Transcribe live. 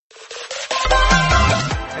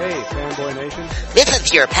Hey, Fanboy Nation. This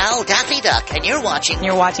is your pal Daffy Duck, and you're watching.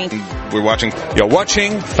 We're watching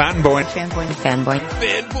Fanboy. Fanboy,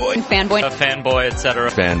 a fanboy, etc.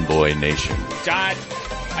 Fanboy Nation. God,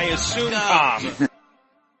 I assume Tom.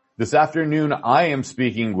 This afternoon, I am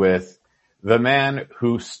speaking with the man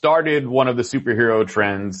who started one of the superhero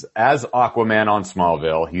trends as Aquaman on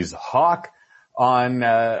Smallville. He's Hawk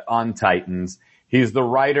on Titans. He's the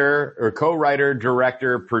writer or co-writer,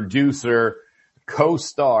 director, producer,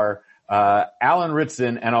 co-star, Alan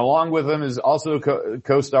Ritson, and along with him is also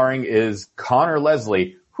co-starring is Connor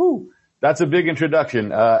Leslie. Whew, that's a big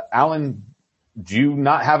introduction. Alan, do you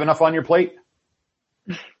not have enough on your plate?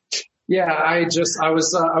 Yeah, I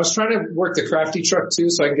was trying to work the crafty truck too,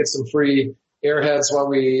 so I can get some free airheads while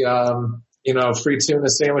we, free tuna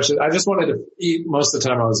sandwiches. I just wanted to eat most of the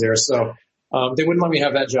time I was there, so they wouldn't let me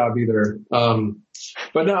have that job either.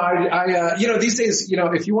 But no, these days,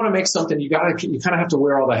 if you want to make something, you kind of have to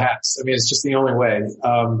wear all the hats. I mean, it's just the only way.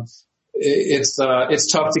 It's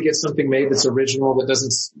tough to get something made that's original, that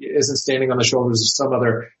isn't standing on the shoulders of some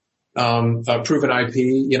other, proven IP,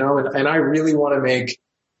 and I really want to make,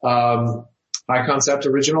 high concept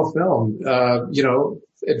original film,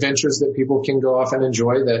 adventures that people can go off and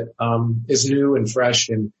enjoy that, is new and fresh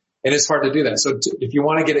and it's hard to do that. So if you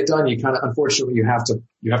want to get it done, unfortunately, you have to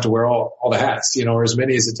wear all the hats, or as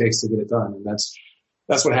many as it takes to get it done. And that's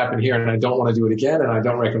what happened here. And I don't want to do it again. And I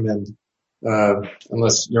don't recommend,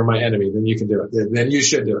 unless you're my enemy, then you can do it. Then you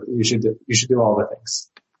should do it. You should do all the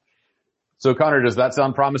things. So Connor, does that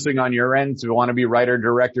sound promising on your end to want to be writer,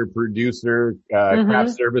 director, producer,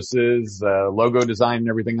 craft services, logo design and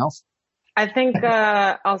everything else? I think,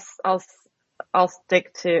 I'll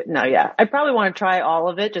stick to, I probably want to try all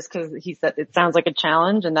of it just cause he said it sounds like a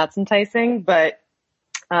challenge and that's enticing, but,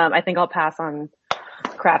 I think I'll pass on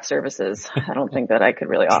craft services. I don't think that I could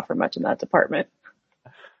really offer much in that department.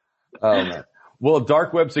 Oh man. Well,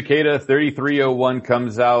 Dark Web Cicada 3301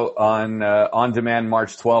 comes out on demand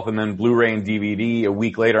March 12th and then Blu-ray and DVD a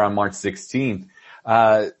week later on March 16th.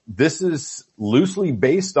 This is loosely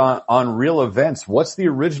based on real events. What's the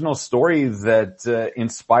original story that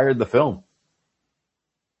inspired the film?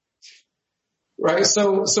 Right.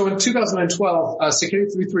 So in 2012, Cicada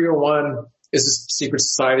 3301 is a secret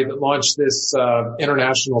society that launched this,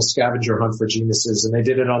 international scavenger hunt for geniuses, and they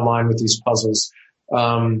did it online with these puzzles.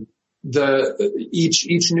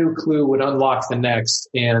 Each new clue would unlock the next,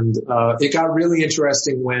 and it got really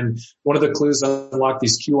interesting when one of the clues unlocked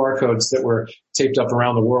these QR codes that were taped up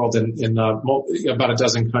around the world in about a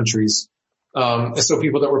dozen countries. And so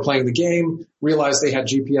people that were playing the game realized they had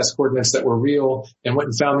GPS coordinates that were real and went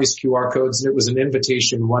and found these QR codes, and it was an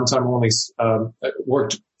invitation. One time only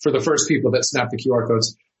worked for the first people that snapped the QR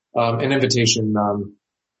codes, an invitation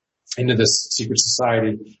into this secret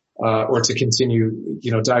society. Or to continue,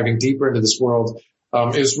 diving deeper into this world.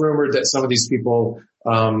 It was rumored that some of these people,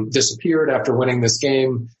 disappeared after winning this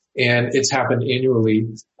game, and it's happened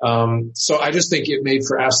annually. So I just think it made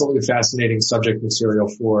for absolutely fascinating subject material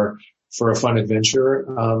for a fun adventure.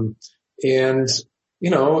 And,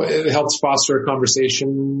 it helps foster a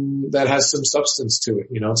conversation that has some substance to it,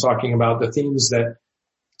 talking about the themes that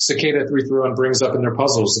Cicada 331 brings up in their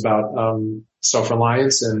puzzles about,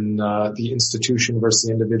 self-reliance and, the institution versus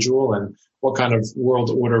the individual and what kind of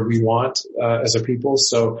world order we want, as a people.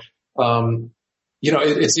 So,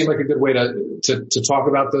 it seemed like a good way to talk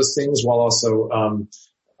about those things while also,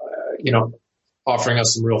 offering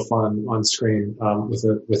us some real fun on screen,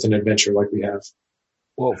 with an adventure like we have.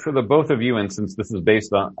 Well, for the both of you, and since this is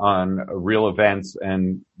based on real events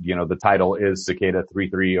and, the title is Cicada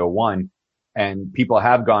 3301, and people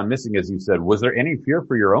have gone missing, as you said, was there any fear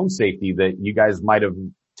for your own safety that you guys might have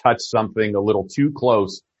touched something a little too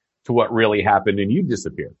close to what really happened and you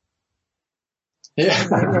disappeared? Yeah.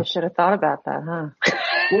 Maybe I should have thought about that, huh?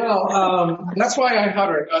 Well, that's why I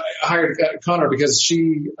hired Connor, because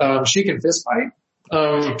she can fist fight,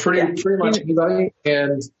 pretty much anybody.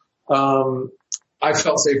 And, I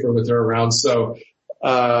felt safer with her around. So,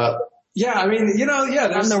 yeah,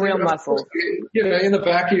 there's the real muscle. In the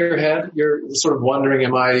back of your head, you're sort of wondering,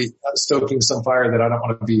 am I stoking some fire that I don't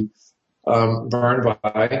want to be, burned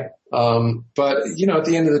by? But, at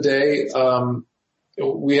the end of the day,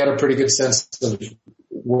 we had a pretty good sense of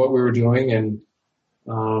what we were doing and,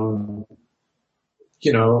 whether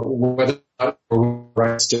or not we were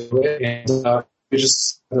right to do it. And, we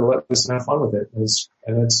just had to let us have fun with it. It's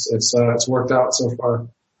worked out so far.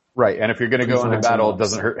 Right. And if you're going to go into battle, it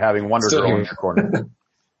doesn't hurt having Wonder Girl in your corner.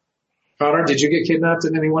 Connor, did you get kidnapped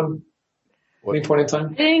at any point in time?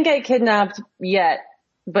 I didn't get kidnapped yet,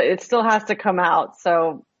 but it still has to come out.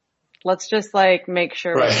 So Let's just like make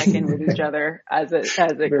sure we check in with each other as it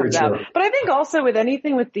comes out. But I think also with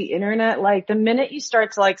anything with the internet, like the minute you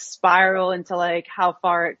start to like spiral into like how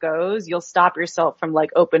far it goes, you'll stop yourself from like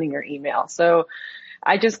opening your email. So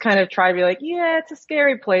I just kind of try to be like, yeah, it's a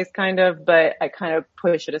scary place kind of, but I kind of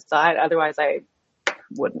push it aside. Otherwise I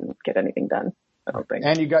wouldn't get anything done, I don't think.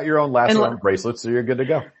 And you got your own last arm bracelets, so you're good to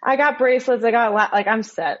go. I got bracelets. Like I'm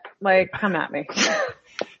set. Like come at me.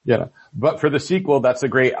 Yeah. But for the sequel, that's a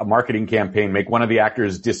great marketing campaign. Make one of the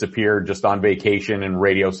actors disappear just on vacation and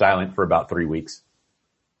radio silent for about 3 weeks.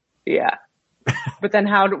 Yeah. But then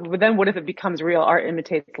what if it becomes real? Art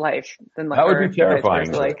imitates life. Then like that would be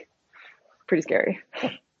terrifying. Like pretty scary.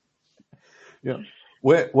 Yeah.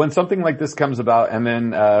 When something like this comes about, and then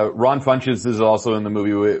Ron Funches is also in the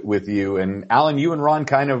movie with you, and Alan, you and Ron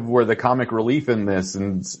kind of were the comic relief in this,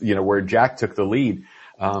 and where Jack took the lead.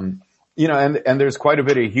 And there's quite a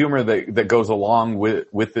bit of humor that goes along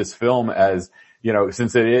with this film, as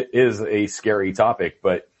since it is a scary topic.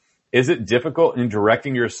 But is it difficult in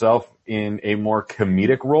directing yourself in a more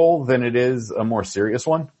comedic role than it is a more serious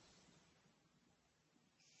one?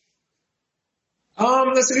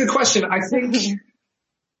 That's a good question. I think,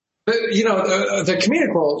 the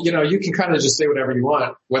comedic role, you can kind of just say whatever you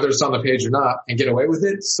want, whether it's on the page or not, and get away with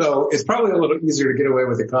it. So it's probably a little easier to get away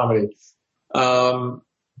with the comedy.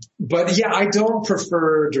 But yeah, I don't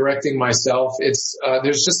prefer directing myself. It's,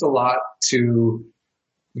 there's just a lot to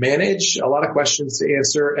manage, a lot of questions to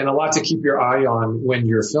answer, and a lot to keep your eye on when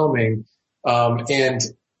you're filming.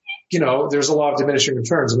 There's a lot of diminishing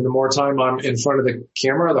returns. I mean, the more time I'm in front of the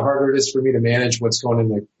camera, the harder it is for me to manage what's going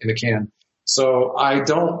in the can. So I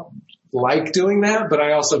don't like doing that, but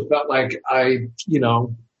I also felt like I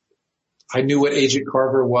knew what Agent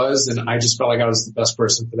Carver was, and I just felt like I was the best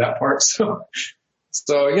person for that part. So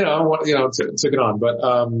took it on.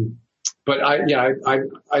 But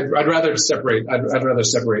I'd rather separate. I'd rather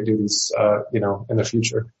separate duties, in the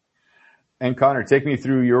future. And Connor, take me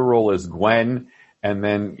through your role as Gwen, and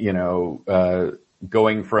then,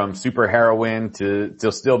 going from super heroine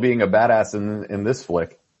to still being a badass in this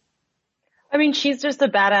flick. I mean, she's just a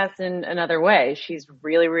badass in another way. She's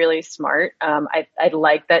really, really smart. I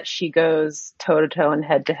like that she goes toe to toe and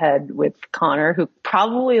head to head with Connor, who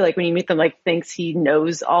probably, like, when you meet them, like, thinks he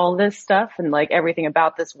knows all this stuff and like everything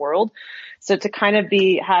about this world. So to kind of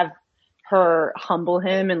have her humble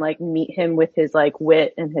him and like meet him with his like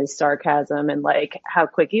wit and his sarcasm and like how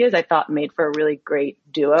quick he is, I thought made for a really great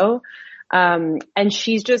duo. And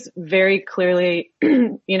she's just very clearly,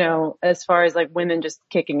 as far as like women just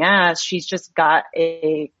kicking ass, she's just got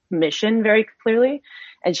a mission very clearly,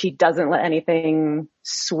 and she doesn't let anything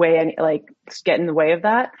get in the way of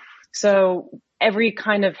that. So every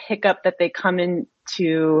kind of hiccup that they come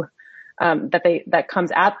into, that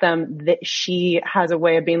comes at them, that she has a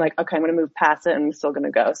way of being like, okay, I'm going to move past it and I'm still going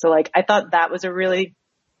to go. So like, I thought that was a really,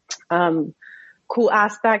 cool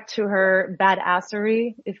aspect to her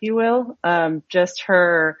badassery, if you will. Just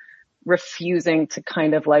her refusing to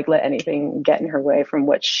kind of like let anything get in her way from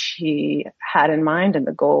what she had in mind and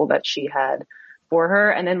the goal that she had for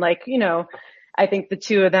her. And then like, I think the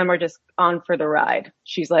two of them are just on for the ride.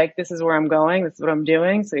 She's like, this is where I'm going. This is what I'm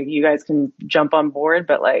doing. So you guys can jump on board,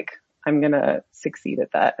 but like, I'm going to succeed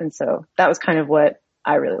at that. And so that was kind of what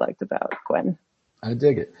I really liked about Gwen. I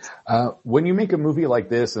dig it. When you make a movie like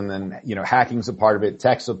this, and then, hacking's a part of it,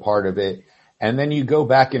 tech's a part of it, and then you go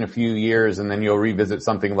back in a few years and then you'll revisit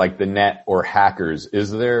something like The Net or Hackers,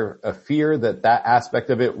 is there a fear that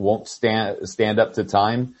aspect of it won't stand up to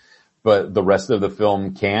time, but the rest of the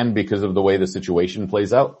film can because of the way the situation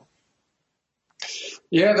plays out?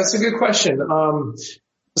 Yeah, that's a good question.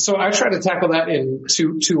 So I try to tackle that in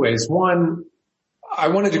two ways. One, I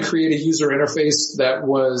wanted to create a user interface that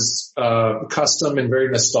was custom and very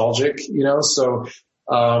nostalgic, so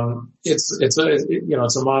it's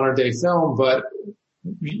a modern day film, but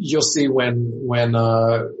you'll see when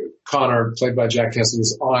Connor, played by Jack Cassidy,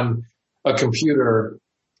 is on a computer,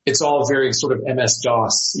 it's all very sort of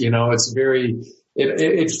MS-DOS, it's very,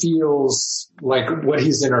 it feels like what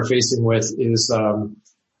he's interfacing with is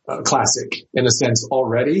classic in a sense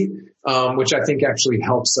already, which I think actually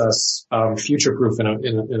helps us future-proof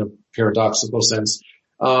in a paradoxical sense.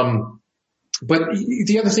 But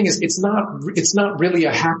the other thing is, it's not really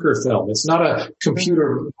a hacker film. It's not a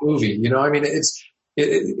computer movie. I mean,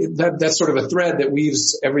 that's sort of a thread that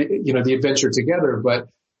weaves the adventure together. But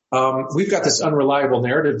we've got this unreliable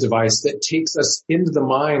narrative device that takes us into the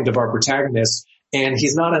mind of our protagonist. And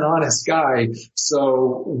he's not an honest guy,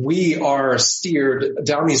 so we are steered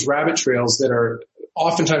down these rabbit trails that are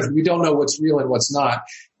oftentimes we don't know what's real and what's not,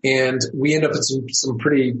 and we end up in some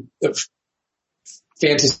pretty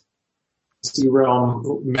fantasy fantasy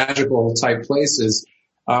realm, magical type places.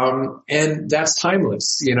 And that's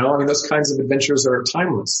timeless, you know, I mean, those kinds of adventures are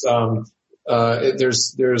timeless.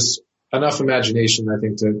 There's enough imagination, I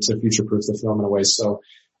think, to future-proof the film in a way. So,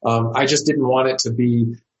 I just didn't want it to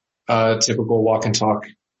be a typical walk and talk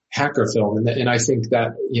hacker film. And I think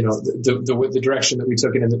that, you know, the direction that we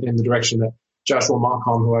took it in the direction that Joshua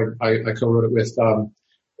Montcalm, who I co-wrote it with,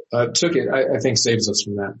 took it, I think saves us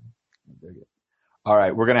from that. All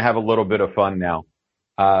right. We're going to have a little bit of fun now.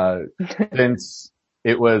 Since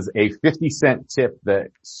it was a 50-cent tip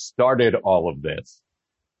that started all of this.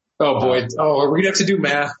 Oh boy. Are we going to have to do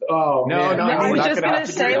math? Oh, no, man. no. I was not just gonna going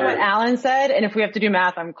to say what Alan said, and if we have to do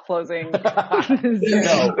math, I'm closing.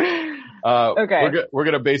 No. Okay. We're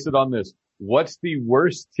going to base it on this. What's the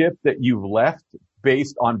worst tip that you've left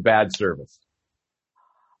based on bad service?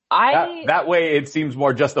 That way it seems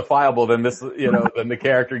more justifiable than this, you know, than the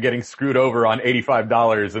character getting screwed over on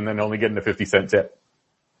 $85 and then only getting a 50-cent tip.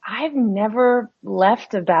 I've never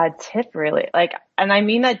left a bad tip, really. Like, and I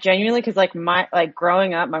mean that genuinely, because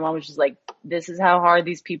growing up, my mom was just like, this is how hard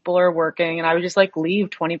these people are working, and I would just like leave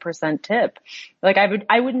 20% tip. Like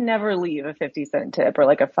I would never leave a 50-cent tip or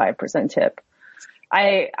like a 5% tip.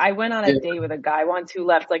 I went on a date with a guy once who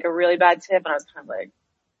left like a really bad tip, and I was kind of like,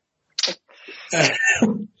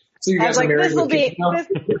 So you guys are married with kids now?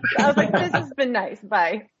 I was like, this has been nice.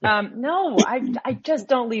 Bye. No, I just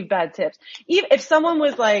don't leave bad tips. Even if someone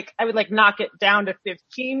was like, I would like knock it down to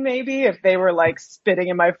 15 maybe if they were like spitting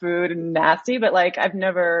in my food and nasty, but like I've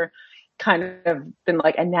never kind of been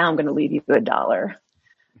like, and now I'm going to leave you $1.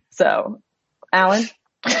 So, Alan?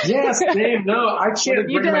 Yes, same. No, I can't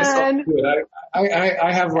bring myself to it.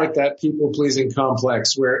 I have like that people pleasing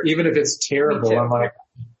complex where even if it's terrible, I'm like,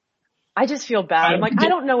 I just feel bad. I'm like, I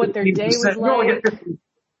don't know what their day was like.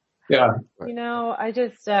 Yeah. You know, I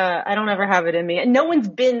just, I don't ever have it in me. And no one's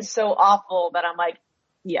been so awful that I'm like,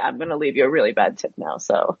 yeah, I'm going to leave you a really bad tip now.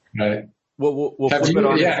 So. Right. We'll have flip you, it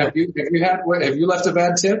on. Yeah. Have you left a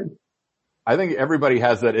bad tip? I think everybody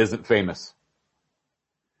has that isn't famous.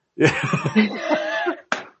 But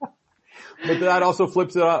that also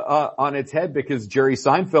flips it on its head because Jerry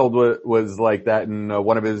Seinfeld was like that in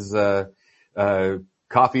one of his,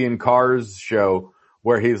 Coffee and Cars show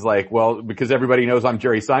where he's like, well, because everybody knows I'm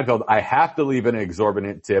Jerry Seinfeld, I have to leave an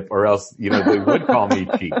exorbitant tip or else, you know, they would call me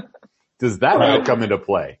cheap. Does that now come into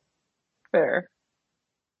play? Fair.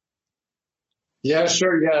 Yeah,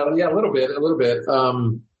 sure. Yeah, a little bit.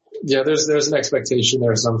 Yeah, there's an expectation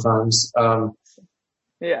there sometimes.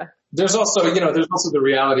 Yeah. There's also the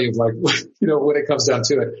reality of like, you know, when it comes down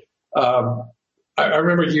to it. I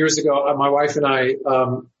remember years ago, my wife and I,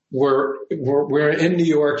 we're in New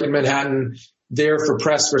York, in Manhattan, there for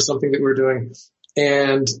press for something that we were doing,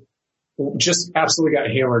 and just absolutely got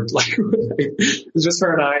hammered. Like it was just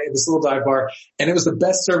her and I in this little dive bar, and it was the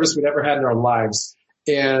best service we'd ever had in our lives.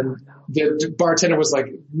 And the bartender was like,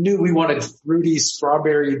 knew we wanted fruity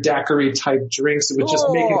strawberry daiquiri type drinks. It would just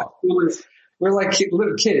make it cooler. We're like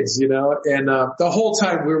little kids, you know, and the whole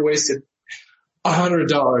time we were wasting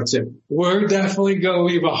 $100 tip. We're definitely going to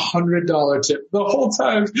leave $100 tip the whole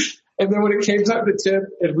time. And then when it came time to tip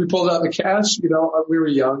and we pulled out the cash, you know, we were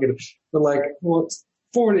young and we're like, well, it's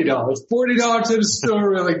 $40. $40 tip is still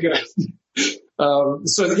really good.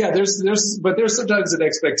 So yeah, there's sometimes an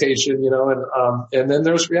expectation, you know, and then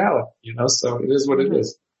there's reality, you know, so it is what it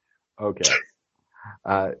is. Okay.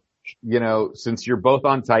 You know, since you're both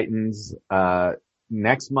on Titans,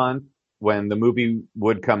 next month, when the movie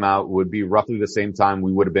would come out would be roughly the same time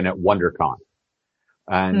we would have been at WonderCon.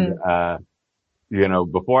 And, you know,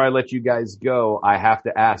 before I let you guys go, I have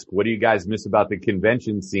to ask, what do you guys miss about the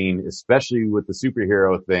convention scene, especially with the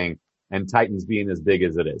superhero thing and Titans being as big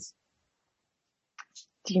as it is?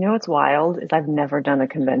 Do you know what's wild is I've never done a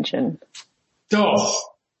convention. Oh.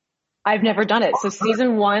 I've never done it. So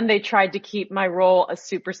season 1, they tried to keep my role a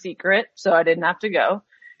super secret, so I didn't have to go.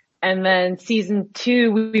 And then season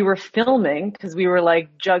 2, we were filming because we were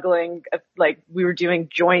like juggling, like we were doing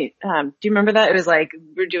joint, do you remember that? It was like,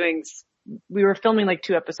 we were filming like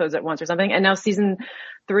 2 episodes at once or something. And now season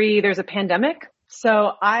 3, there's a pandemic.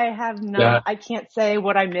 So I have not, I can't say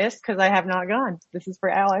what I missed because I have not gone. This is for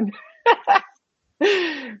Alan.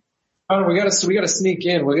 Oh, we gotta sneak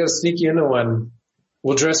in. We gotta sneak you into one.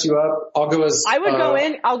 We'll dress you up. I'll go as,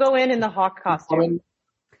 I'll go in the Hawk costume.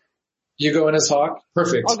 You go in as Hawk?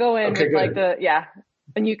 Perfect. I'll go in with like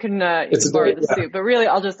and you can borrow the suit, but really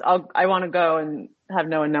I want to go and have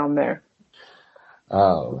no one know I'm there.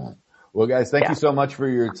 Oh, well guys, thank you so much for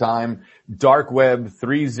your time. Dark Web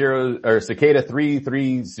 30 or Cicada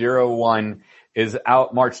 3301 is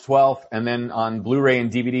out March 12th, and then on Blu-ray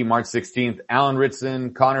and DVD March 16th. Alan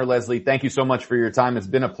Ritson, Connor Leslie, thank you so much for your time. It's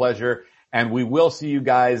been a pleasure, and we will see you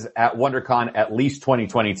guys at WonderCon at least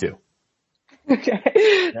 2022.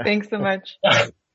 Okay. Thanks so much.